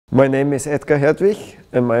My name is Edgar Hertwich,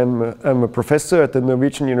 and I'm a professor at the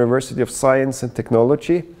Norwegian University of Science and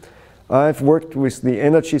Technology. I've worked with the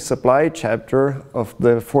energy supply chapter of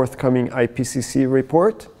the forthcoming IPCC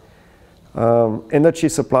report. Energy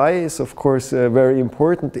supply is, of course, a very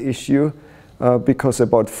important issue because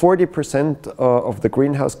about 40% of the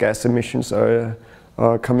greenhouse gas emissions are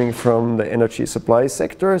coming from the energy supply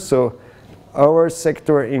sector. So our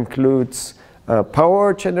sector includes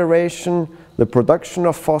power generation, the production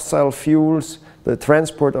of fossil fuels, the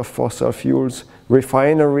transport of fossil fuels,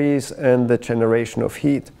 refineries, and the generation of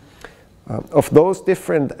heat. Of those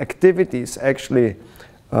different activities, actually,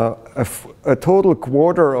 a total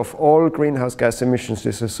quarter of all greenhouse gas emissions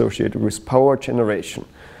is associated with power generation.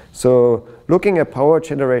 So looking at power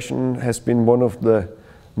generation has been one of the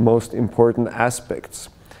most important aspects.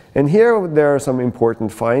 And here there are some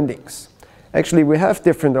important findings. Actually, we have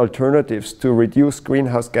different alternatives to reduce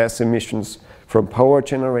greenhouse gas emissions from power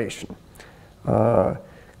generation.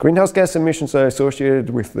 Greenhouse gas emissions are associated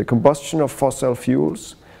with the combustion of fossil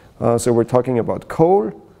fuels. So we're talking about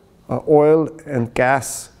coal, oil, and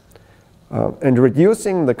gas. And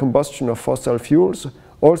reducing the combustion of fossil fuels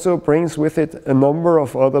also brings with it a number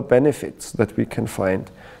of other benefits that we can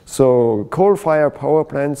find. So coal-fired power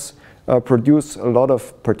plants produce a lot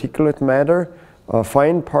of particulate matter,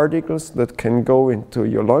 fine particles that can go into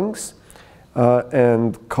your lungs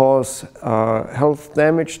and cause health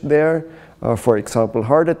damage there, for example,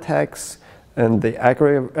 heart attacks, and they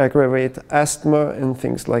aggravate asthma and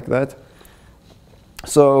things like that.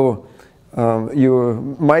 So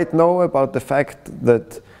you might know about the fact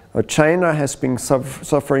that China has been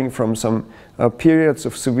suffering from some periods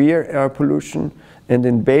of severe air pollution, and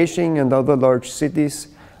in Beijing and other large cities,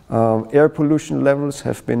 air pollution levels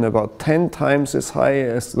have been about 10 times as high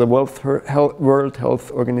as the World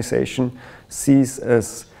Health Organization sees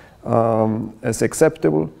as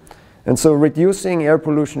acceptable. And so reducing air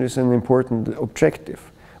pollution is an important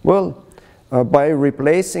objective. Well, by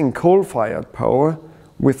replacing coal-fired power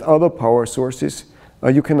with other power sources,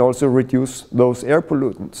 you can also reduce those air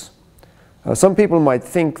pollutants. Some people might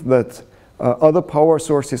think that other power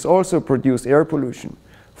sources also produce air pollution.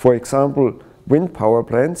 For example, wind power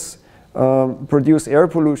plants produce air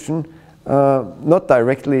pollution not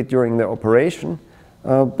directly during their operation,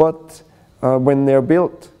 but when they're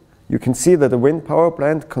built. You can see that a wind power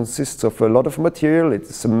plant consists of a lot of material.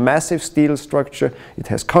 It's a massive steel structure. It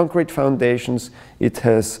has concrete foundations. It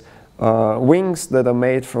has wings that are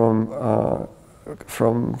made from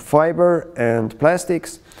fiber and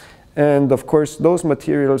plastics. And of course, those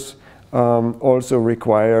materials also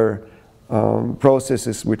require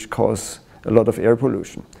processes which cause a lot of air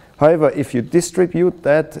pollution. However, if you distribute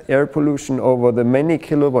that air pollution over the many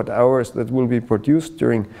kilowatt hours that will be produced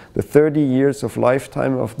during the 30 years of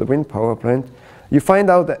lifetime of the wind power plant, you find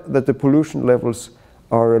out that the pollution levels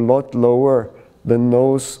are a lot lower than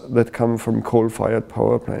those that come from coal-fired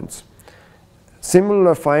power plants.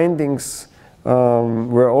 Similar findings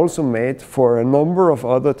were also made for a number of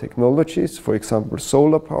other technologies, for example,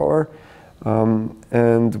 solar power.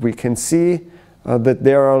 And we can see that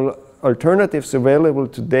there are alternatives available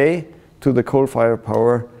today to the coal-fired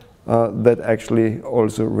power that actually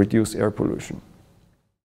also reduce air pollution.